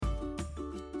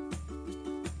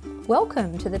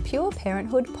Welcome to the Pure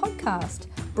Parenthood podcast,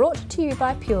 brought to you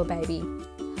by Pure Baby.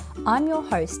 I'm your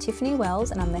host, Tiffany Wells,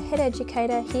 and I'm the head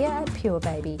educator here at Pure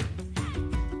Baby.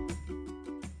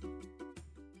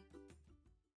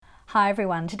 Hi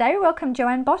everyone, today we welcome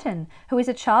Joanne Botten, who is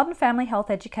a child and family health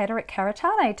educator at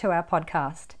Karatane, to our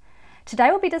podcast.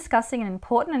 Today we'll be discussing an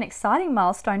important and exciting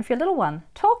milestone for your little one,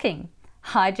 talking.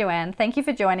 Hi Joanne, thank you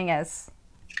for joining us.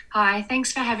 Hi,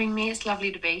 thanks for having me. It's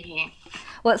lovely to be here.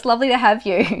 Well, it's lovely to have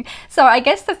you. So I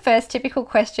guess the first typical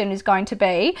question is going to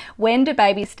be, when do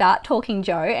babies start talking,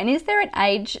 Jo? And is there an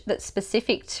age that's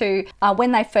specific to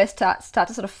when they first start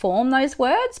to sort of form those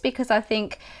words? Because I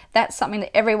think that's something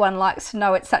that everyone likes to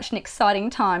know. It's such an exciting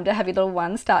time to have your little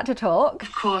one start to talk.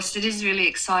 Of course, it is really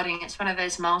exciting. It's one of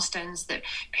those milestones that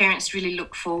parents really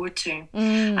look forward to.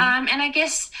 And I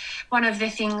guess one of the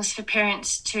things for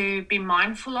parents to be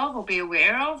mindful of or be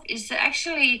aware of is that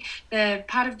actually the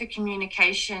part of the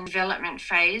communication development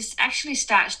phase actually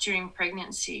starts during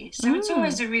pregnancy. So it's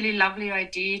always a really lovely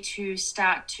idea to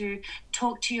start to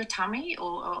talk to your tummy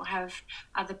or have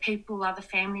other people, other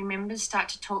family members start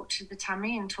to talk to the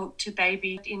tummy and talk to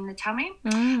baby in the tummy.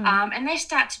 And they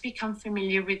start to become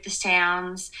familiar with the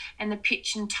sounds and the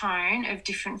pitch and tone of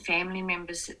different family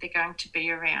members that they're going to be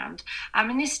around.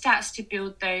 And this starts to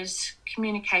build those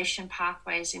communication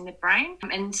pathways in the brain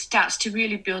and starts to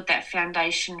really build that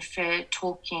foundation for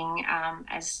talking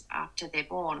as after they're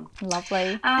born.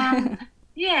 Lovely.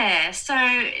 Yeah, so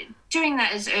doing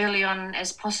that as early on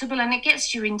as possible, and it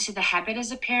gets you into the habit as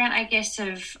a parent, I guess,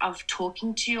 of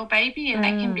talking to your baby, and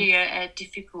that can be a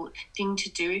difficult thing to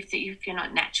do if you're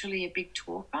not naturally a big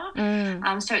talker.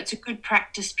 So it's a good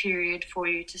practice period for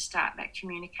you to start that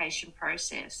communication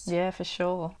process. Yeah, for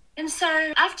sure. And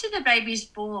so after the baby's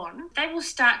born, they will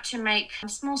start to make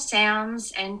small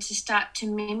sounds and to start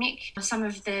to mimic some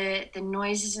of the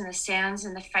noises and the sounds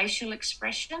and the facial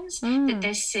expressions that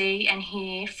they see and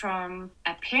hear from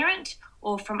a parent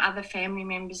or from other family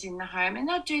members in the home. And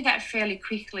they'll do that fairly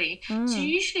quickly. So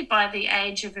usually by the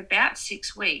age of about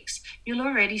 6 weeks, you'll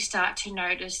already start to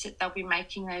notice that they'll be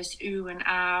making those ooh and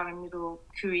ah and little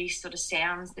cooey sort of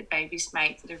sounds that babies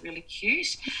make that are really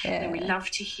cute that we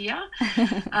love to hear.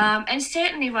 And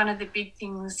certainly one of the big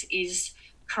things is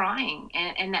crying,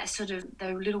 and that sort of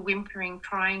the little whimpering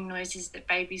crying noises that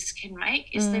babies can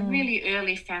make is the really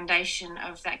early foundation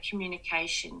of that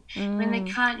communication. When they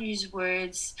can't use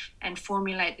words and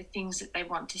formulate the things that they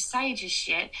want to say just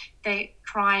yet,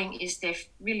 crying is their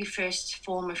really first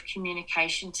form of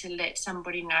communication to let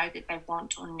somebody know that they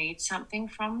want or need something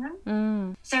from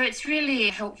them. So it's really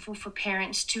helpful for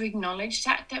parents to acknowledge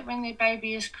that when their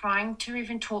baby is crying, to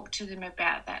even talk to them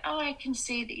about that. Oh, I can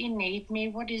see that you need me.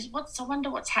 I wonder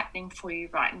what's happening for you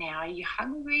right now. Are you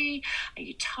hungry? Are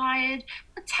you tired?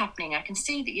 What's happening? I can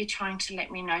see that you're trying to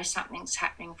let me know something's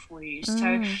happening for you.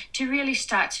 So to really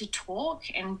start to talk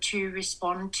and to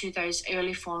respond to those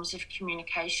early forms of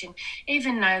communication,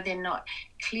 even though they're not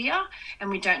clear and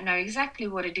we don't know exactly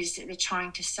what it is that they're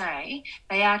trying to say,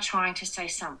 they are trying to say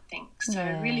something. So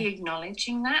really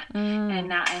acknowledging that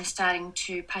and starting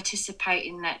to participate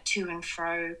in that to and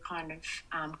fro kind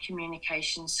of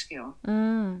communication skill.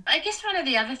 I guess one of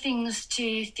the other things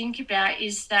to think about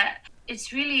is that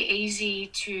it's really easy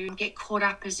to get caught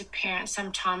up as a parent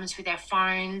sometimes with our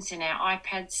phones and our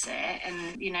iPads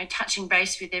and, touching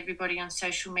base with everybody on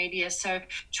social media. So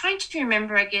trying to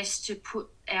remember, I guess, to put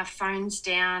our phones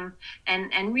down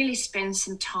and really spend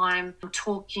some time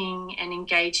talking and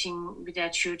engaging with our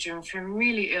children from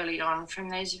really early on, from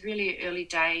those really early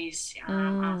days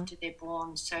after they're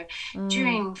born. So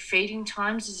during feeding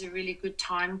times is a really good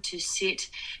time to sit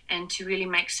and to really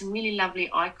make some really lovely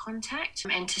eye contact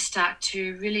and to start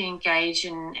to really engage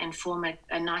and form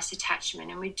a nice attachment.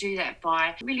 And we do that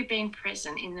by really being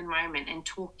present in the moment and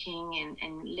talking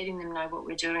and letting them know what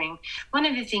we're doing. One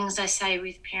of the things I say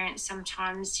with parents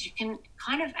sometimes, you can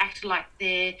kind of act like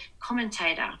their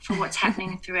commentator for what's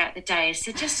happening throughout the day.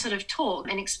 So just sort of talk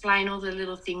and explain all the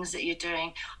little things that you're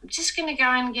doing. I'm just going to go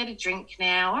and get a drink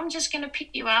now. I'm just going to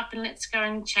pick you up and let's go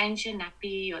and change your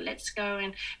nappy, or let's go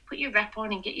and put your wrap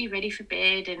on and get you ready for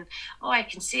bed. And, oh, I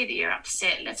can see that you're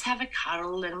upset. Let's have a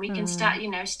cuddle. And we can start,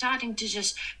 starting to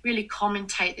just really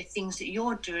commentate the things that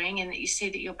you're doing and that you see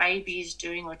that your baby is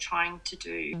doing or trying to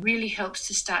do. Really helps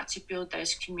to start to build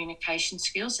those communication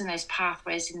skills and those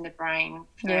pathways in the brain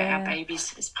for our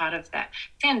babies as part of that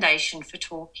foundation for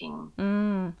talking.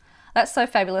 That's so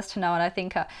fabulous to know, and I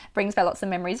think brings back lots of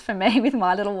memories for me with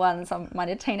my little ones. Mine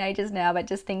are teenagers now, but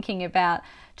just thinking about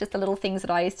just the little things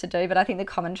that I used to do. But I think the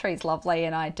commentary is lovely,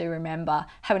 and I do remember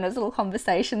having those little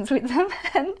conversations with them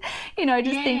and,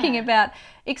 just thinking about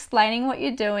explaining what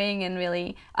you're doing. And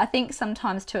really, I think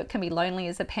sometimes too it can be lonely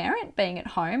as a parent being at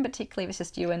home, particularly if it's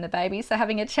just you and the baby. So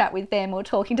having a chat with them or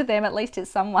talking to them, at least it's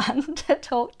someone to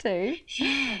talk to.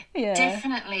 Yeah,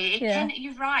 definitely.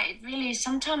 You're right. It really,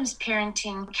 sometimes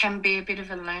parenting can be a bit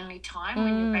of a lonely time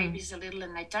when your baby's are little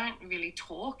and they don't really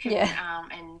talk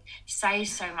and say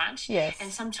so much. Yes.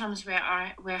 And sometimes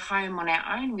we're home on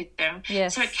our own with them.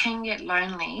 Yes. So it can get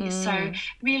lonely. So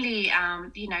really,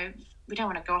 we don't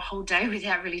want to go a whole day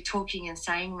without really talking and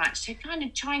saying much. So kind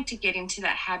of trying to get into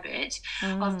that habit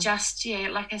of just,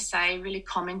 like I say, really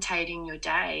commentating your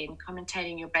day and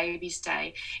commentating your baby's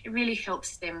day. It really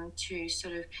helps them to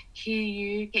sort of hear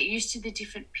you, get used to the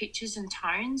different pitches and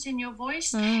tones in your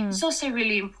voice. It's also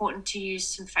really important to use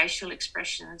some facial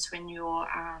expressions when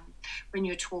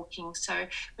you're talking. So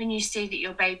when you see that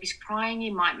your baby's crying,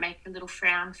 you might make a little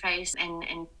frown face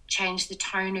and change the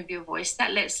tone of your voice.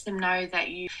 That lets them know that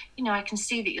I can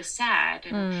see that you're sad,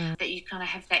 and that you kind of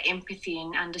have that empathy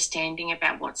and understanding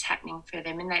about what's happening for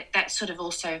them. And that sort of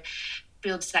also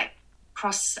builds that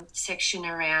cross section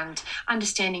around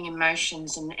understanding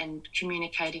emotions and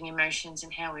communicating emotions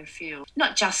and how we feel.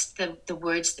 Not just the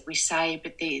words that we say,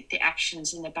 but the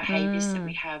actions and the behaviours that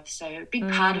we have. So a big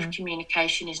part of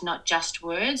communication is not just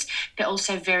words, but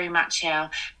also very much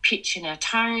our pitch and our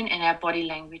tone and our body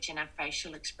language and our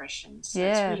facial expressions. So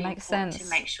it's really makes important sense to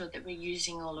make sure that we're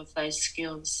using all of those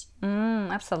skills.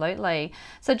 Absolutely.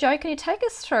 So Jo, can you take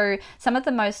us through some of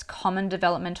the most common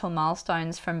developmental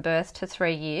milestones from birth to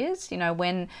 3 years?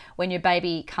 When your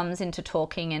baby comes into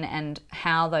talking and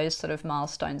how those sort of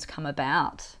milestones come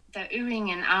about. The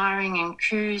oohing and ahhing and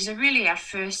coos are really our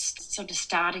first sort of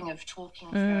starting of talking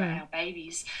for our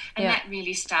babies. And that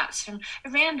really starts from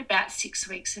around about 6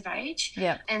 weeks of age.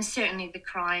 And certainly the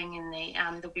crying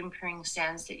and the whimpering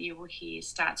sounds that you will hear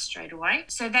start straight away.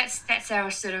 So that's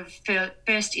our sort of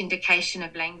first indication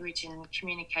of language and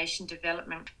communication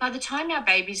development. By the time our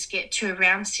babies get to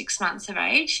around 6 months of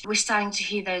age, we're starting to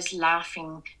hear those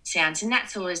laughing sounds. And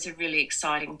that's always a really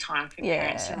exciting time for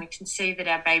parents. And we can see that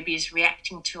our baby is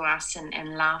reacting to us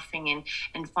and laughing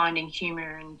and finding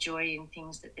humour and joy in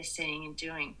things that they're seeing and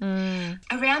doing.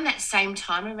 Around that same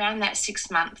time, around that 6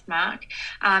 month mark,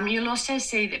 you'll also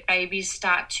see that babies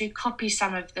start to copy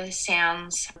some of the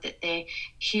sounds that they're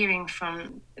hearing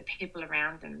from the people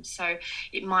around them. So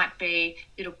it might be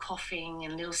little coughing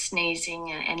and little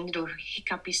sneezing and little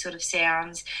hiccupy sort of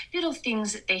sounds, little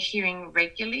things that they're hearing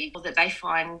regularly or that they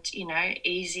find,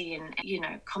 easy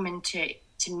and, common to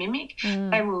mimic.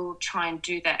 They will try and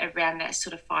do that around that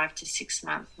sort of 5 to 6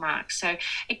 month mark. So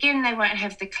again, they won't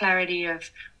have the clarity of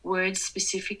words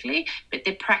specifically, but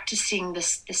they're practicing the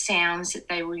sounds that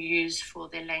they will use for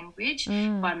their language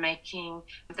by making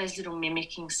those little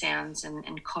mimicking sounds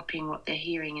and copying what they're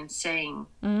hearing and seeing.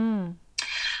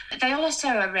 They also,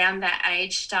 around that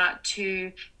age, start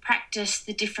to practice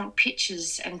the different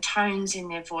pitches and tones in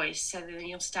their voice, so that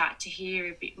you'll start to hear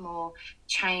a bit more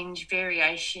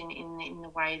variation in the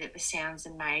way that the sounds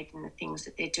are made and the things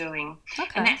that they're doing.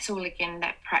 And that's all, again,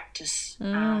 that practice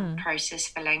process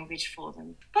for language for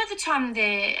them. By the time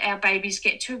our babies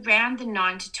get to around the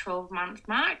 9 to 12 month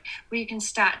mark, we can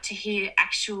start to hear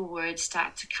actual words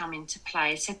start to come into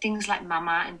play. So things like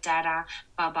mama and dada,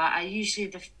 baba are usually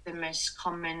the most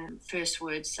common first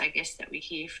words, I guess, that we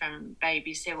hear from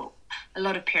babies. They're what a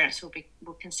lot of parents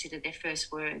will consider their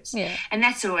first words. And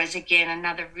that's always, again,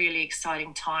 another really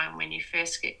exciting time when you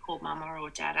first get called mama or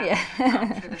dada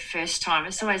for the first time.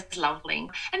 It's always lovely.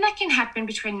 And that can happen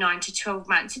between 9 to 12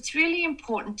 months. It's really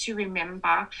important to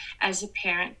remember as a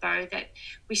parent, though, that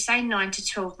we say 9 to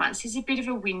 12 months. There's a bit of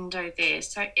a window there.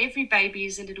 So every baby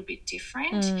is a little bit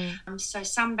different. So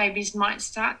some babies might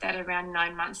start that around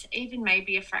 9 months, even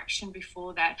maybe a fraction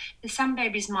before that. But some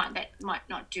babies might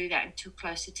not do that until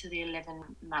closer to the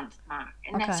 11-month mark.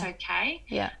 And that's okay.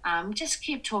 Just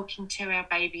keep talking to our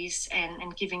babies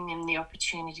and giving them the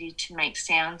opportunity to make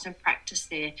sounds and practice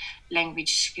their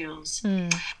language skills.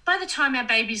 By the time our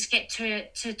babies get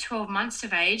to 12 months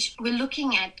of age, we're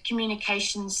looking at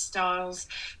communication styles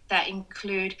that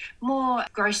include more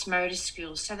gross motor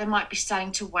skills. So they might be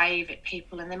starting to wave at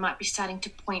people, and they might be starting to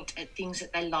point at things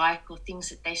that they like or things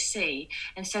that they see.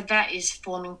 And so that is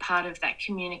forming part of that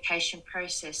communication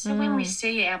process. So when we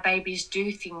see our babies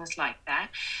do things like that,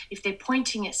 if they're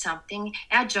pointing at something,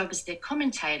 our job as their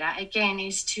commentator, again,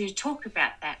 is to talk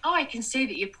about that. Oh, I can see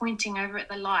that you're pointing over at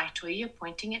the light, or you're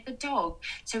pointing at the dog.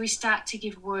 So we start to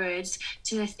give words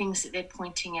to the things that they're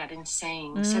pointing at and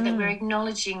seeing, so that we're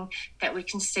acknowledging that we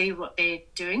can see what they're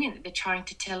doing and that they're trying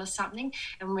to tell us something,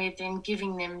 and we're then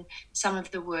giving them some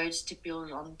of the words to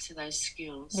build onto those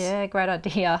skills. Yeah, great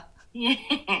idea. Yeah.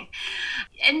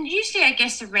 And usually, I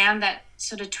guess, around that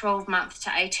sort of 12-month to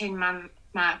 18-month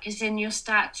mark is then you'll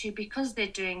start to, because they're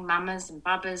doing mamas and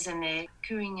bubbas and they're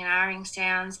cooing and ahhing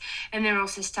sounds, and they're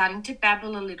also starting to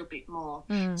babble a little bit more.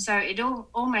 So it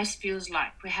almost feels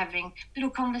like we're having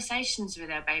little conversations with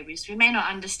our babies. We may not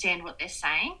understand what they're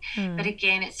saying, but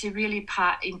again, it's a really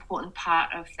important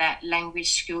part of that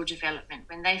language skill development,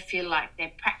 when they feel like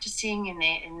they're practicing and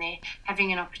they're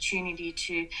having an opportunity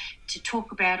to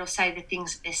talk about or say the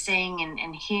things that they're seeing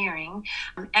and hearing.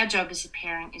 Our job as a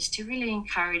parent is to really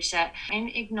encourage that and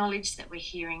acknowledge that we're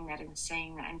hearing that and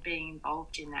seeing that and being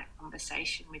involved in that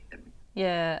conversation with them.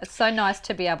 Yeah, it's so nice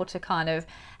to be able to kind of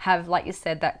have, like you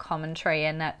said, that commentary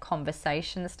and that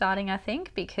conversation starting, I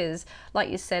think, because like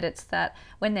you said, it's that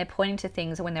when they're pointing to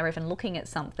things or when they're even looking at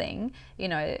something, you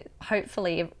know,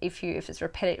 hopefully if it's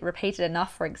repeated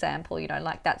enough, for example, you know,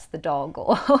 like that's the dog,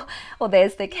 or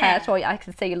there's the cat, or I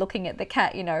can see you looking at the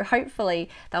cat, you know, hopefully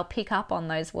they'll pick up on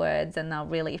those words, and they'll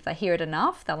really, if they hear it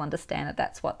enough, they'll understand that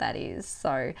that's what that is.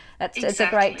 So it's a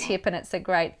great tip, and it's a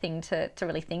great thing to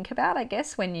really think about, I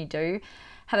guess, when you do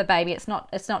have a baby. It's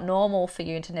not normal for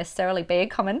you to necessarily be a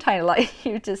commentator, like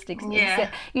you just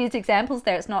used examples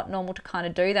there. It's not normal to kind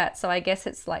of do that. So I guess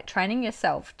it's like training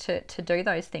yourself to do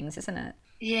those things, isn't it?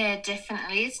 Yeah,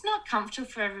 definitely. It's not comfortable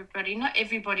for everybody. Not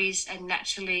everybody's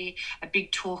naturally a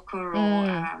big talker,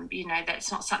 or, you know,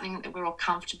 that's not something that we're all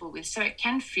comfortable with. So it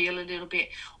can feel a little bit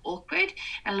awkward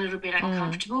and a little bit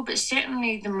uncomfortable, but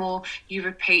certainly the more you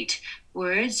repeat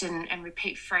words and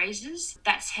repeat phrases,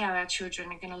 that's how our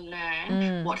children are going to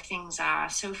learn what things are.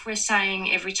 So if we're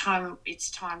saying every time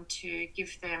it's time to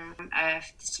give them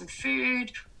some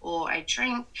food or a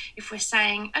drink, if we're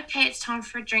saying, okay, it's time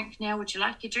for a drink now, would you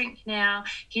like your drink now,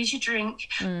 here's your drink,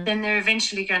 then they're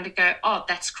eventually going to go, oh,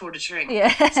 that's called a drink.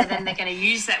 So then they're going to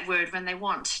use that word when they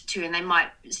want to, and they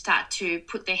might start to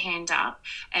put their hand up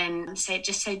and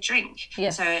just say drink.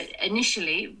 So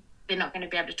initially they're not going to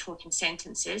be able to talk in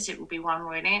sentences. It will be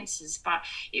one-word answers, but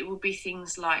it will be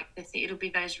things like it'll be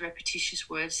those repetitious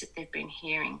words that they've been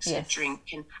hearing. So drink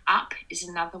and up is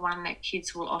another one that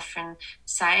kids will often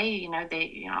say. You know,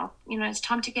 it's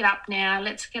time to get up now.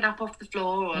 Let's get up off the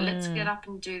floor, or let's get up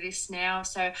and do this now.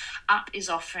 So up is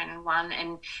often one,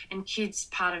 and kids,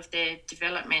 part of their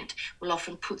development, will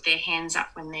often put their hands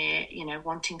up when they're, you know,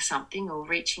 wanting something or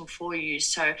reaching for you.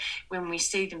 So when we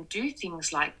see them do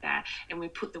things like that, and we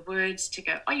put the words to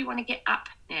go, oh, you want to get up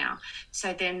now.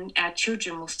 So then our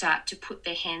children will start to put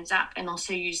their hands up and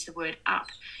also use the word up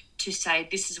to say,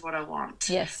 this is what I want.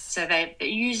 So they're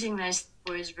using those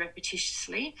words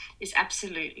repetitiously is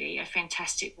absolutely a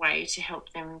fantastic way to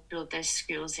help them build those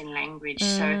skills in language.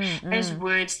 So those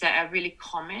words that are really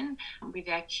common with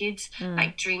our kids,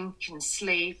 like drink and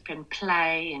sleep and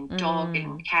play and dog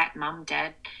and cat, mum,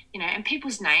 dad, you know, and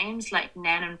people's names like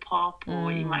Nan and Pop,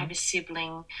 or you might have a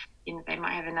sibling, you know, they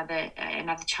might have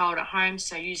another child at home,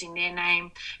 so using their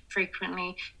name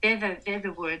frequently. They're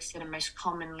the words that are most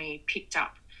commonly picked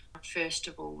up first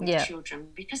of all with children,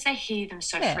 because they hear them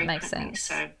so frequently. Makes sense.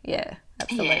 So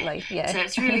absolutely. So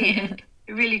it's really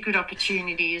a really good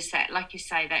opportunity, is that, like you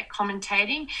say, that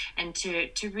commentating, and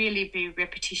to really be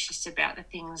repetitious about the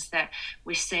things that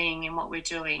we're seeing and what we're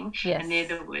doing, and they're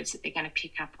the words that they're going to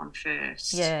pick up on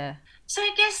first. So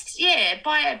I guess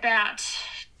by about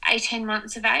 18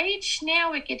 months of age, now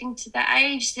we're getting to the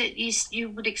age that you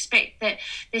would expect that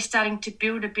they're starting to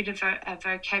build a bit of a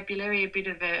vocabulary, a bit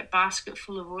of a basket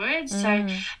full of words. So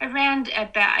around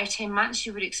about 18 months,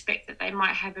 you would expect that they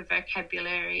might have a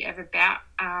vocabulary of about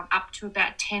up to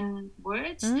about 10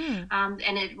 words, and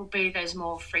it will be those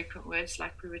more frequent words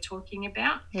like we were talking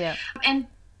about. And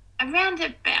around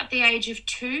about the age of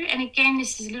 2, and again,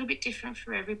 this is a little bit different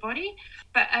for everybody,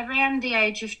 but around the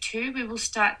age of 2, we will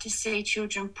start to see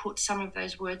children put some of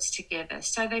those words together.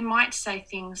 So they might say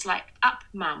things like up,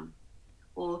 mum,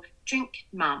 or drink,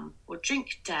 mum, or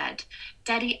drink, dad,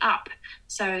 daddy up.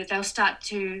 So they'll start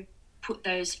to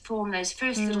form those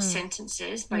first little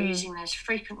sentences by using those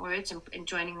frequent words and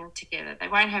joining them together. They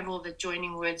won't have all the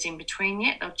joining words in between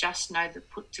yet. They'll just know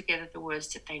put together the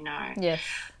words that they know. Yes.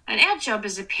 And our job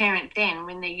as a parent then,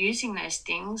 when they're using those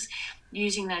things,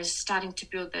 starting to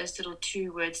build those little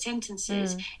 2-word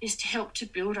sentences, is to help to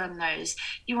build on those.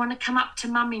 You want to come up to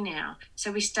mummy now.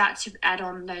 So we start to add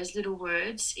on those little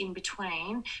words in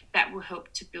between that will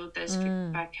help to build those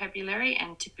vocabulary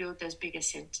and to build those bigger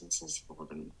sentences for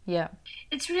them. Yeah.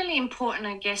 It's really important,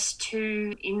 I guess,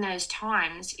 too, in those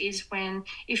times is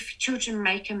if children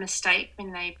make a mistake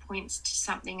when they point to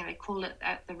something and they call it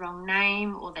the wrong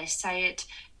name, or they say it,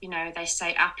 they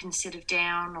say up instead of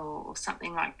down or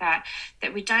something like that,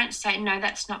 that we don't say, no,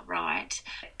 that's not right,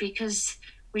 because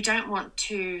we don't want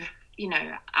to,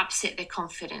 upset their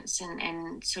confidence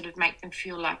and sort of make them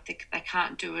feel like they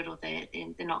can't do it or they're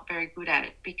not very good at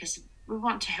it, because we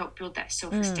want to help build that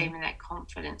self-esteem and that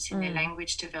confidence in their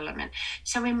language development.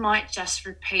 So we might just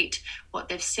repeat what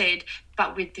they've said,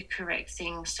 but with the correct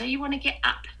thing. So you want to get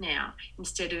up now,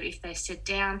 instead of if they said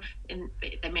down and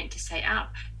they meant to say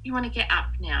up, you want to get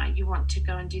up now. You want to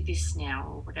go and do this now,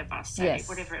 or whatever,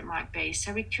 whatever it might be.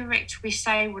 So we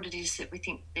say what it is that we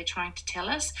think they're trying to tell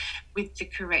us with the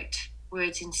correct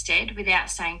words instead, without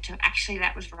saying to them, actually,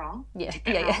 that was wrong. Yeah.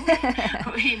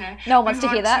 Wrong. No one wants to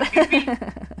hear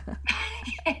that.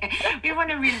 We want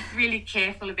to be really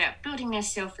careful about building their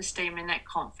self-esteem and that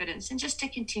confidence, and just to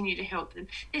continue to help them.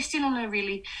 They're still in a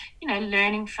really,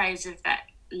 learning phase of that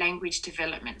language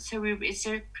development. So it's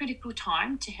a critical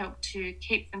time to help to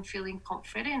keep them feeling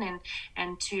confident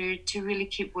and to really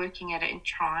keep working at it and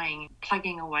trying,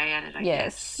 plugging away at it, I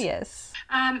guess. Yes.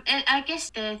 And I guess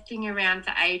the thing around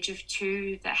the age of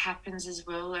 2 that happens as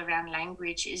well around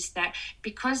language is that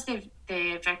because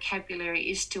their vocabulary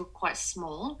is still quite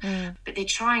small, but they're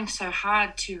trying so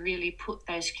hard to really put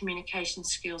those communication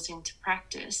skills into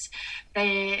practice,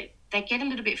 they get a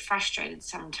little bit frustrated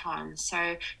sometimes.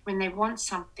 So when they want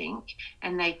something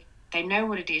and they know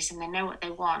what it is and they know what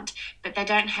they want, but they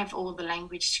don't have all the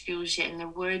language skills yet and the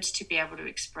words to be able to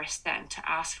express that and to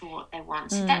ask for what they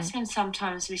want. So that's when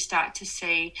sometimes we start to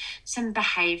see some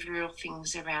behavioural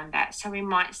things around that. So we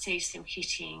might see some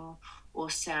hitting or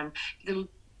some little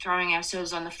throwing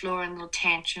ourselves on the floor and little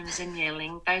tantrums and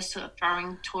yelling, those sort of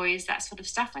throwing toys, that sort of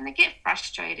stuff, when they get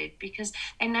frustrated because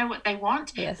they know what they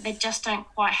want, but they just don't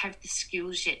quite have the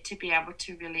skills yet to be able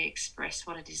to really express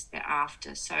what it is they're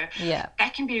after. So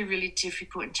that can be a really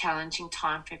difficult and challenging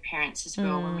time for parents as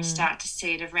well when we start to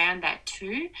see it around that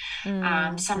too.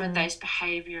 Some of those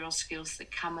behavioural skills that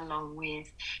come along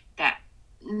with that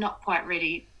not quite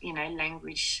ready,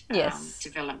 language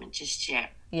development just yet.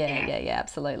 Yeah,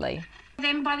 absolutely.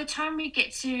 Then by the time we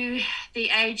get to the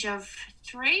age of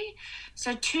 3,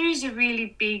 so 2 is a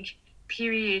really big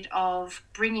period of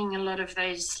bringing a lot of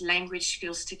those language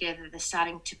skills together. They're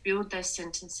starting to build those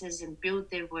sentences and build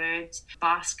their words,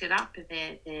 basket up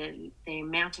the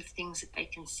amount of things that they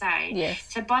can say. Yes.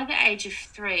 So by the age of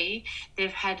 3,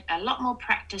 they've had a lot more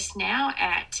practice now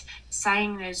at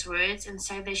saying those words, and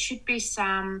so there should be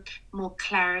some more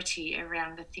clarity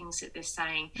around the things that they're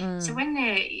saying. So when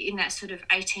they're in that sort of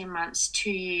 18 months, 2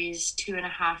 years,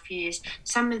 2.5 years,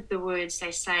 some of the words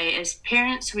they say as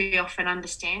parents we often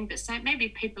understand, but maybe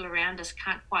people around us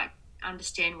can't quite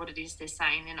understand what it is they're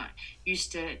saying. They're not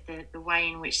used to the way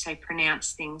in which they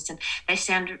pronounce things, and they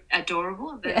sound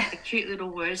adorable. The cute little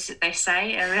words that they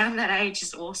say around that age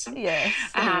is awesome. Yes.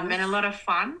 And a lot of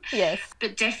fun. Yes.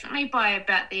 But definitely by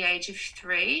about the age of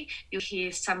 3, you'll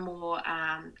hear some more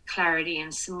clarity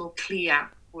and some more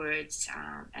clear words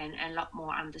and a lot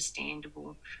more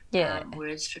understandable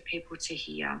words for people to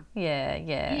hear.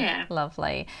 Yeah.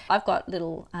 Lovely. I've got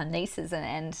little nieces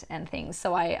and things,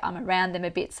 so I'm around them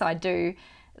a bit, so I do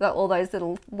all those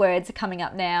little words are coming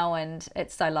up now, and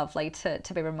it's so lovely to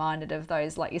be reminded of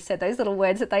those, like you said, those little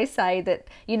words that they say that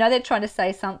they're trying to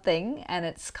say something, and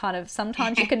it's kind of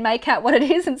sometimes you can make out what it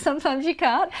is and sometimes you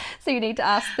can't, so you need to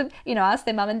ask them, ask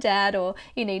their mum and dad, or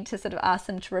you need to sort of ask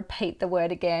them to repeat the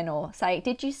word again, or say,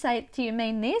 do you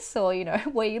mean this, or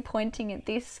were you pointing at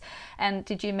this and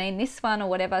did you mean this one, or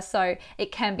whatever. So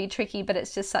it can be tricky, but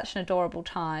it's just such an adorable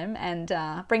time, and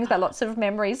brings back lots of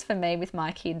memories for me with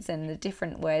my kids and the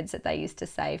different words that they used to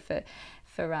say for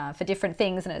different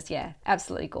things, and it's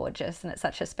absolutely gorgeous, and it's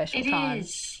such a special time.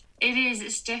 It is.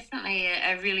 It's definitely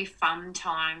a really fun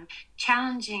time.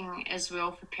 Challenging as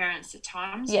well for parents at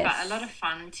times, but a lot of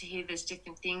fun to hear those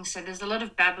different things. So there's a lot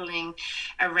of babbling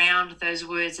around those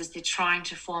words as they're trying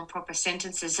to form proper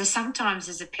sentences. So sometimes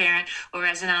as a parent or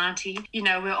as an auntie,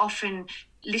 we're often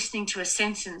listening to a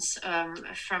sentence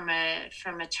from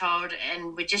a child,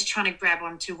 and we're just trying to grab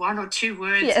onto one or two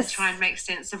words and try and make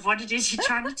sense of what it is you're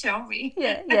trying to tell me.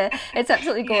 Yeah, it's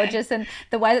absolutely gorgeous. And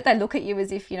the way that they look at you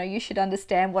as if, you should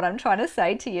understand what I'm trying to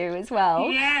say to you as well.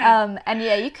 And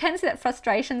you can see that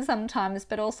frustration sometimes,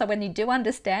 but also when you do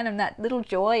understand them, that little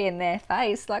joy in their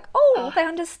face, like, they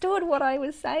understood what I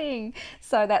was saying.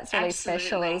 So that's really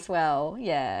special as well.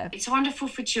 Yeah. It's wonderful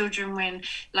for children when,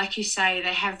 like you say,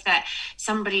 they have that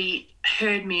somebody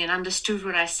heard me and understood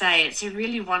what I say. It's a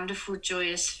really wonderful,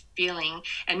 joyous feeling,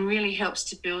 and really helps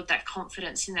to build that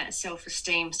confidence and that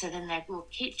self-esteem, so then they will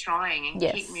keep trying and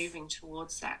keep moving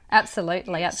towards that.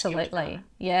 Absolutely.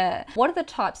 Yeah. What are the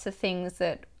types of things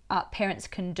that parents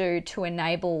can do to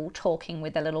enable talking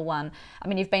with their little one? I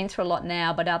mean, you've been through a lot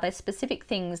now, but are there specific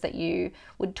things that you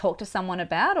would talk to someone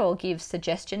about or give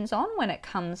suggestions on when it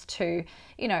comes to,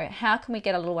 how can we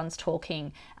get our little ones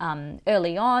talking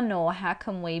early on, or how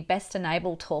can we best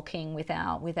enable talking with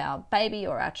our baby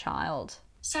or our child?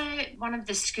 So one of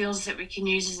the skills that we can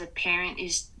use as a parent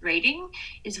is reading,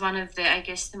 is one of the, I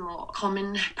guess, the more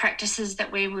common practices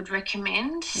that we would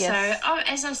recommend. Yes. So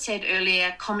as I said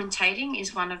earlier, commentating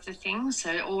is one of the things,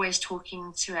 so always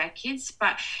talking to our kids,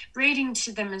 but reading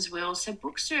to them as well. So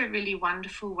books are a really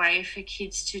wonderful way for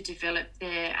kids to develop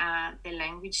their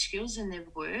language skills and their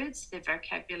words, their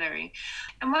vocabulary.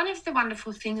 And one of the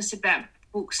wonderful things about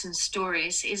books and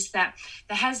stories is that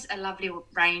there has a lovely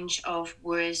range of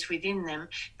words within them,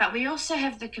 but we also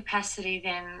have the capacity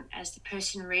then, as the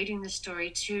person reading the story,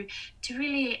 to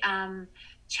really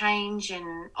change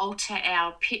and alter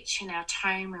our pitch and our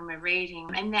tone when we're reading,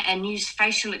 and use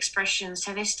facial expressions.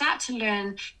 So they start to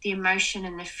learn the emotion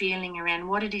and the feeling around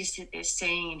what it is that they're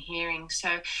seeing and hearing. So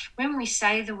when we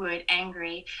say the word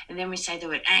angry and then we say the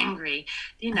word angry,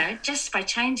 just by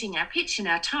changing our pitch and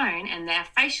our tone and our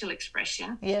facial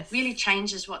expression, really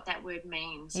changes what that word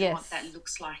means and what that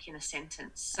looks like in a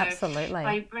sentence. So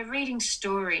absolutely. By reading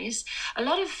stories, a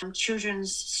lot of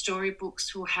children's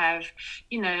storybooks will have,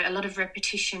 a lot of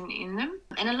repetition in them,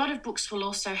 and a lot of books will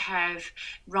also have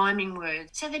rhyming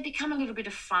words, so they become a little bit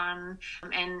of fun,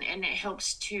 and it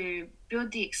helps to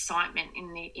build the excitement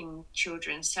in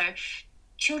children. So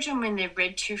children, when they're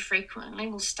read too frequently,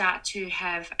 will start to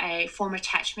form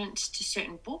attachment to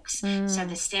certain books. So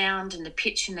the sound and the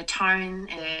pitch and the tone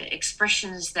and the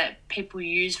expressions that people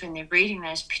use when they're reading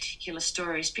those particular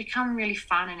stories become really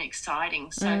fun and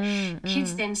exciting. So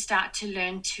kids then start to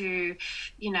learn to,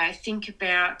 think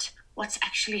about what's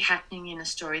actually happening in a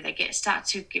story. They start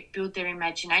to build their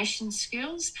imagination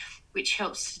skills, which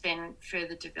helps then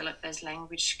further develop those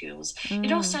language skills.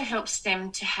 It also helps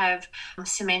them to have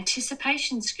some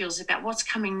anticipation skills about what's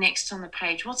coming next on the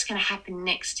page, what's going to happen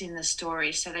next in the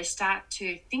story. So they start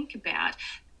to think about,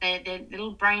 their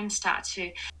little brains start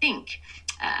to think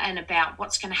and about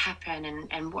what's going to happen,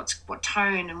 and what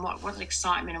tone and what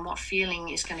excitement and what feeling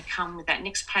is going to come with that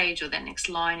next page or that next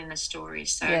line in the story.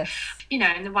 So,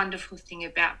 and the wonderful thing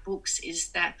about books is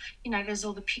that, there's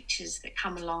all the pictures that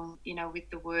come along, with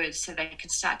the words, so they can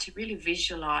start to really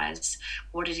visualize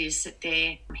what it is that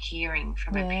they're hearing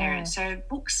from a parent. So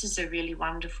books is a really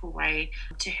wonderful way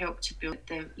to help to build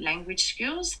the language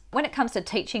skills. When it comes to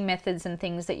teaching methods and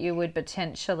things that you would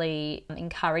potentially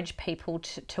encourage people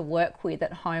to work with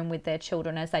at home with their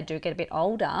children as they do get a bit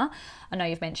older, I know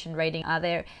you've mentioned reading. Are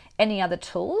there any other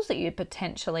tools that you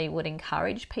potentially would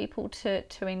encourage people to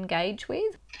engage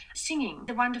with? Singing.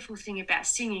 The wonderful thing about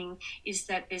singing is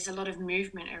that there's a lot of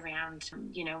movement around.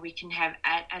 We can have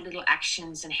our little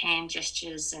actions and hand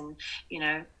gestures and,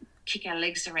 kick our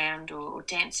legs around or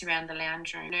dance around the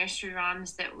lounge room. Nursery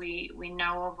rhymes that we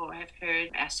know of or have heard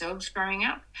ourselves growing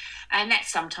up. And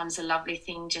that's sometimes a lovely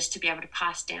thing just to be able to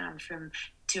pass down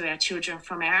to our children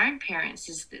from our own parents,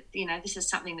 is that, this is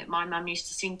something that my mum used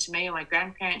to sing to me, or my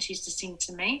grandparents used to sing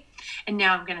to me, and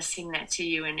now I'm going to sing that to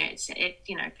you. And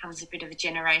it comes a bit of a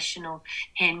generational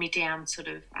hand-me-down sort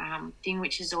of thing,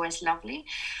 which is always lovely.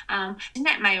 And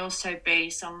that may also be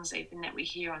songs even that we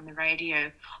hear on the radio.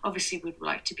 Obviously, we'd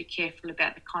like to be careful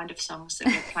about the kind of songs that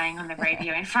we're playing on the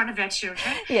radio in front of our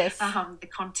children. Yes. The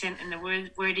content and the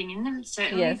wording in them,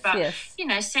 certainly.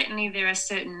 Certainly there are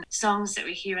certain songs that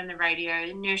we hear on the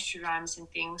radio, nursery rhymes and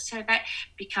things, so that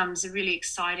becomes a really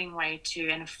exciting way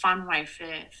and a fun way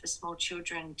for small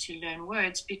children to learn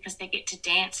words, because they get to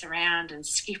dance around and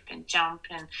skip and jump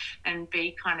and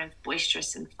be kind of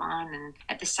boisterous and fun, and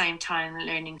at the same time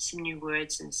learning some new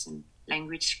words and some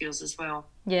language skills as well.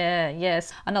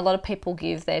 Yes. And a lot of people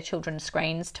give their children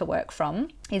screens to work from.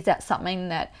 Is that something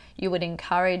that you would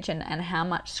encourage, and how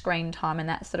much screen time and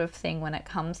that sort of thing when it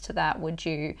comes to that would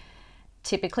you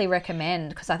typically recommend?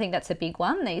 Because I think that's a big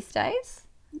one these days.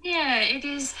 Yeah, it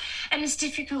is. And it's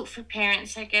difficult for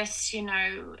parents, I guess,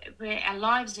 where our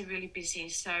lives are really busy.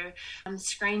 So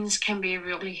screens can be a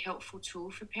really helpful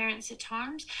tool for parents at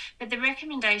times. But the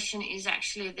recommendation is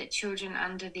actually that children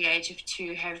under the age of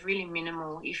 2 have really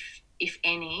minimal, if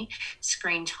any,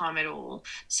 screen time at all.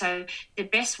 So the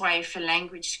best way for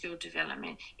language skill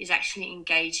development is actually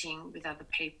engaging with other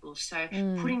people. So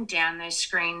putting down those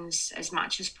screens as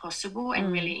much as possible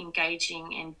and really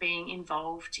engaging and being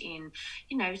involved in,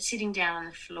 sitting down on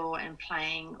the floor and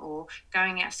playing, or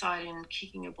going outside and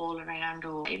kicking a ball around,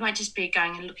 or it might just be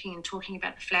going and looking and talking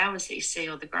about the flowers that you see,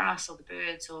 or the grass, or the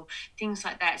birds, or things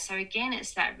like that. So again,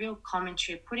 it's that real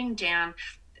commentary,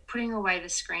 putting away the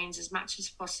screens as much as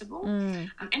possible.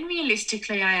 And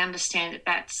realistically, I understand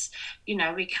that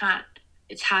we can't,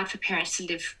 it's hard for parents to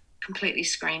live completely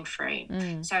screen free.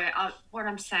 So what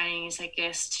I'm saying is, I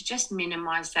guess, to just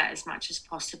minimize that as much as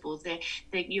possible.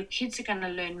 Your kids are going to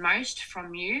learn most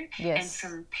from you and Yes.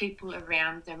 from people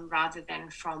around them, rather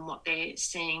than from what they're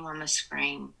seeing on the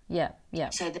screen. Yeah, yeah.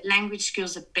 So the language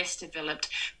skills are best developed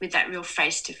with that real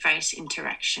face-to-face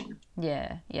interaction.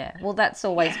 Yeah, yeah. Well, that's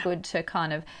always good to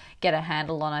kind of get a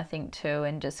handle on, I think, too,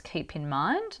 and just keep in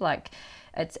mind, like,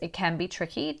 it can be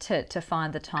tricky to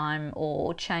find the time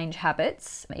or change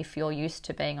habits if you're used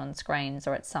to being on screens,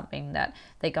 or it's something that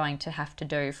they're going to have to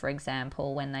do, for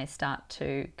example, when they start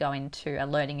to go into a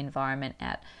learning environment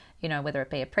at, whether it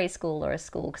be a preschool or a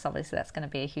school, because obviously that's going to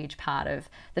be a huge part of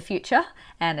the future,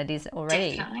 and it is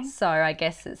already. Definitely. So I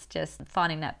guess it's just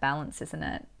finding that balance, isn't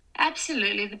it?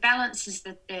 Absolutely. The balance is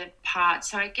the part.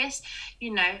 So I guess,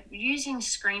 using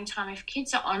screen time, if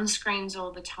kids are on screens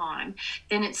all the time,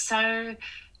 then it's so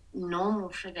normal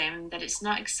for them that it's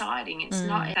not exciting. It's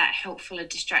not that helpful a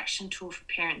distraction tool for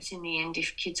parents in the end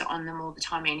if kids are on them all the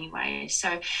time anyway.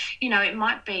 So, it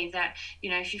might be that,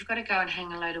 if you've got to go and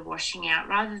hang a load of washing out,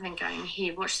 rather than going,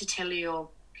 here, watch the telly or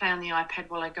play on the iPad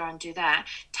while I go and do that,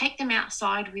 take them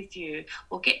outside with you,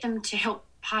 or get them to help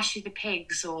pass you the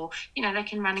pegs, or they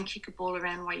can run and kick a ball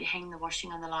around while you hang the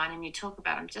washing on the line, and you talk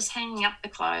about them just hanging up the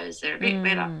clothes, they're a bit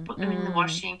better, put them in the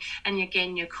washing, and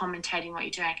again you're commentating what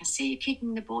you're doing. I can see you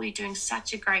kicking the ball, you're doing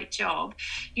such a great job,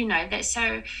 that.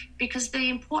 So because the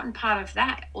important part of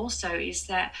that also is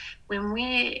that when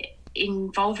we're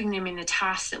involving them in the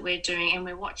tasks that we're doing, and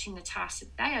we're watching the tasks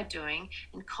that they are doing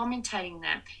and commentating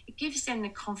that, it gives them the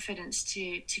confidence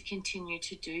to continue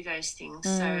to do those things.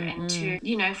 So, and to,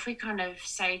 if we kind of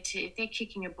say if they're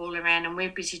kicking a ball around and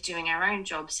we're busy doing our own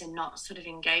jobs and not sort of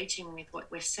engaging with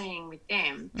what we're seeing with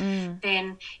them,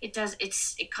 then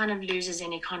it kind of loses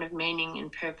any kind of meaning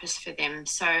and purpose for them.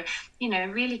 So,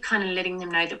 really kind of letting them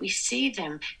know that we see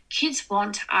them. Kids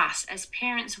want us as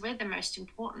parents, we're the most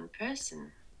important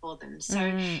person for them.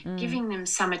 So giving them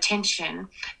some attention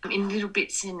in little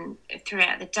bits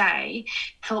throughout the day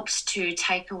helps to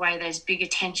take away those big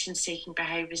attention-seeking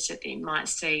behaviours that they might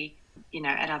see,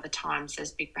 at other times,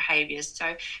 those big behaviours.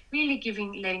 So really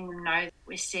letting them know that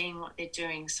we're seeing what they're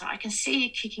doing. So I can see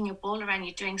you kicking a ball around,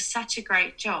 you're doing such a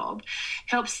great job,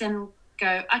 helps them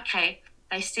go, okay,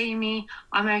 they see me,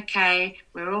 I'm okay,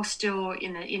 we're all still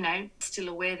still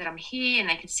aware that I'm here, and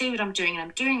they can see what I'm doing, and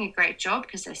I'm doing a great job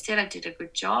because they said I did a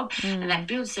good job, and that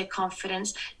builds their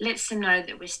confidence, lets them know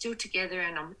that we're still together,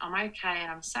 and I'm okay and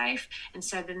I'm safe. And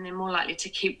so then they're more likely to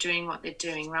keep doing what they're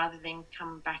doing, rather than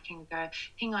come back and go,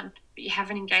 hang on, but you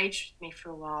haven't engaged with me for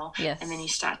a while. Yes. And then you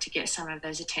start to get some of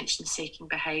those attention-seeking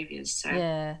behaviours. So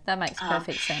Yeah, that makes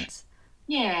perfect sense.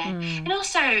 yeah. And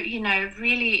also,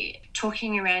 really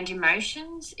talking around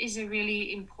emotions is a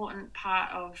really important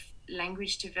part of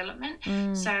language development.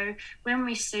 So when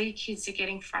we see kids are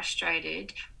getting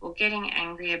frustrated or getting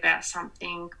angry about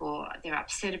something, or they're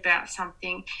upset about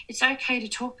something, it's okay to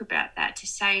talk about that, to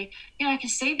say, I can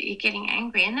see that you're getting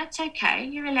angry, and that's okay.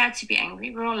 You're allowed to be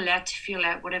angry. We're all allowed to feel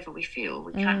out whatever we feel.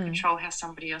 We can't control how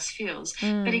somebody else feels,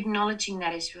 but acknowledging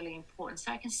that is really important.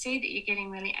 So I can see that you're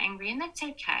getting really angry, and that's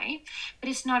okay, but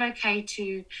it's not okay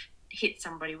to hit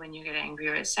somebody when you get angry.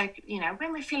 Or it's like,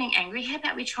 when we're feeling angry, how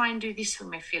about we try and do this when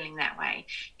we're feeling that way?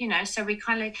 So we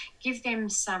kind of give them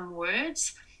some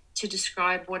words to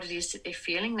describe what it is that they're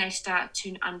feeling. They start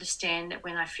to understand that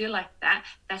when I feel like that,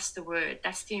 that's the word,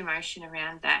 that's the emotion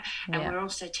around that. And we're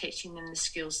also teaching them the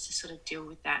skills to sort of deal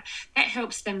with that. That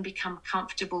helps them become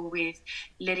comfortable with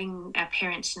letting our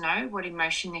parents know what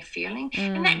emotion they're feeling.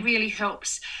 And that really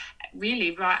helps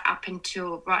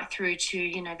right through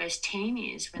to, those teen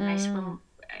years, when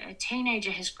a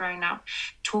teenager has grown up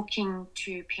talking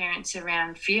to parents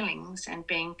around feelings and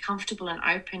being comfortable and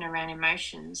open around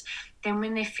emotions. then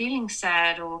when they're feeling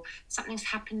sad or something's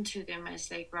happened to them as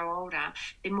they grow older,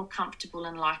 they're more comfortable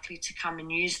and likely to come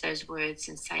and use those words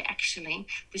and say, actually,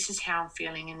 this is how I'm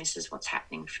feeling and this is what's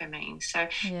happening for me. So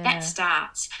that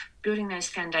starts building those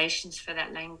foundations for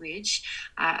that language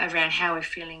around how we're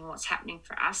feeling, what's happening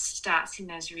for us, starts in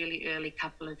those really early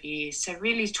couple of years. So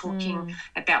really talking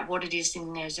about what it is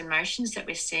in those emotions that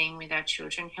we're seeing with our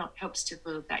children helps to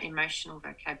build that emotional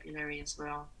vocabulary as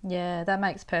well. Yeah, that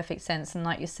makes perfect sense. And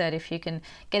like you said, if you can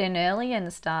get in early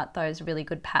and start those really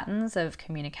good patterns of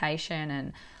communication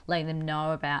and letting them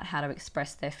know about how to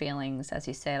express their feelings, as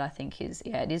you said, I think it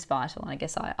is vital. And I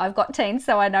guess I've got teens,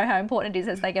 so I know how important it is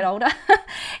as they get older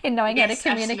in knowing how to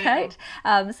communicate.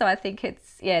 So I think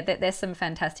there's some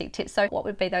fantastic tips. So what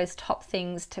would be those top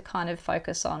things to kind of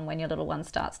focus on when your little one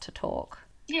starts to talk?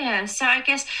 Yeah, so I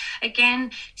guess,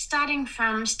 again, start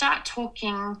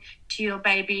talking to your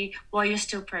baby while you're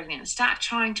still pregnant. Start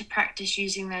trying to practice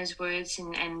using those words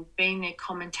and being their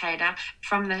commentator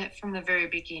from the very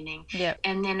beginning. Yep.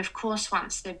 And then, of course,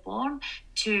 once they're born,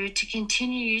 to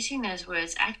continue using those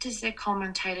words, act as their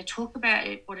commentator, talk about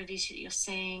what it is that you're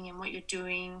seeing and what you're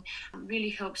doing. It really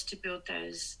helps to build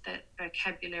that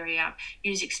vocabulary up.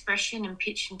 Use expression and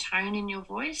pitch and tone in your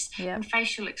voice and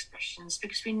facial expressions,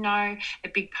 because we know a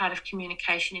big part of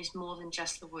communication is more than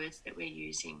just the words that we're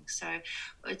using. So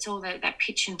it's all that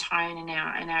pitch and tone in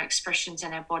our expressions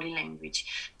and our body language.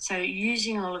 So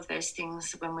using all of those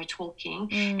things when we're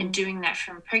talking and doing that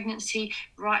from pregnancy,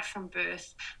 right from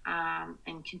birth,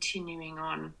 and continuing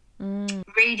on.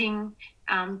 Reading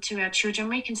to our children,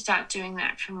 we can start doing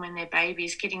that from when they're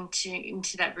babies, getting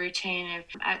into that routine of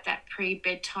at that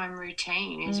pre-bedtime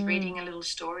routine is reading a little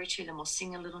story to them or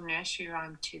sing a little nursery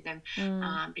rhyme to them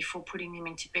before putting them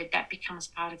into bed. That becomes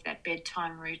part of that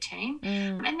bedtime routine,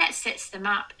 and that sets them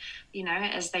up,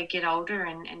 as they get older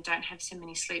and don't have so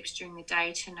many sleeps during the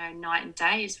day, to know night and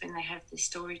day is when they have their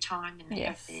story time and they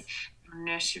have their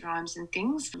nursery rhymes and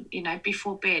things,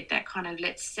 before bed. That kind of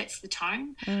sets the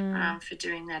tone for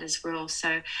doing that as well.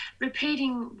 So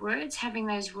repeating words, having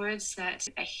those words that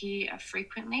they hear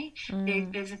frequently,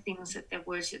 they're the things that they're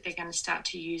words that they're going to start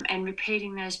to use, and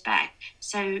repeating those back.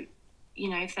 So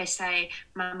if they say,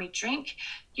 "Mummy, drink,"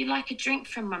 "You'd like a drink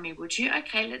from Mummy, would you?"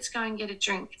 "Okay, let's go and get a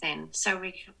drink then." So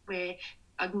we're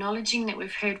acknowledging that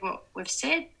we've heard what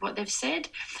they've said,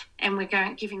 and we're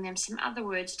giving them some other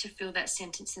words to fill that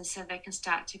sentence, and so they can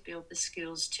start to build the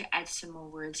skills to add some more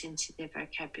words into their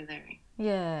vocabulary.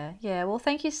 Yeah. Well,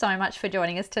 thank you so much for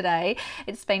joining us today.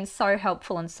 It's been so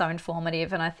helpful and so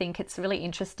informative, and I think it's really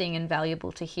interesting and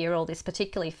valuable to hear all this,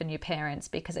 particularly for new parents,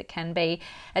 because it can be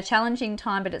a challenging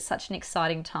time, but it's such an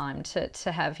exciting time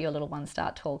to have your little one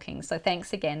start talking. So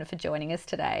thanks again for joining us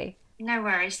today. No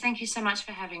worries. Thank you so much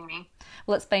for having me.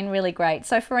 Well, it's been really great.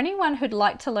 So for anyone who'd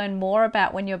like to learn more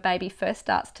about when your baby first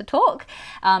starts to talk,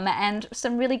 and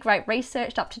some really great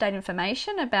research, up-to-date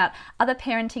information about other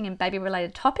parenting and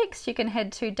baby-related topics, you can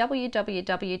head to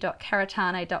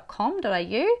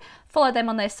www.karatane.com.au, follow them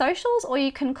on their socials, or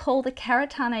you can call the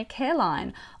Karatane Care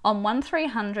Line on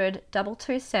 1300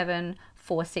 227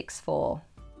 464.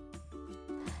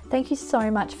 Thank you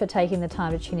so much for taking the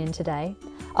time to tune in today.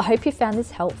 I hope you found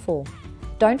this helpful.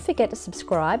 Don't forget to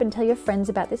subscribe and tell your friends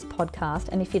about this podcast,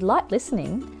 and if you like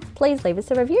listening, please leave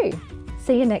us a review.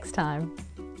 See you next time.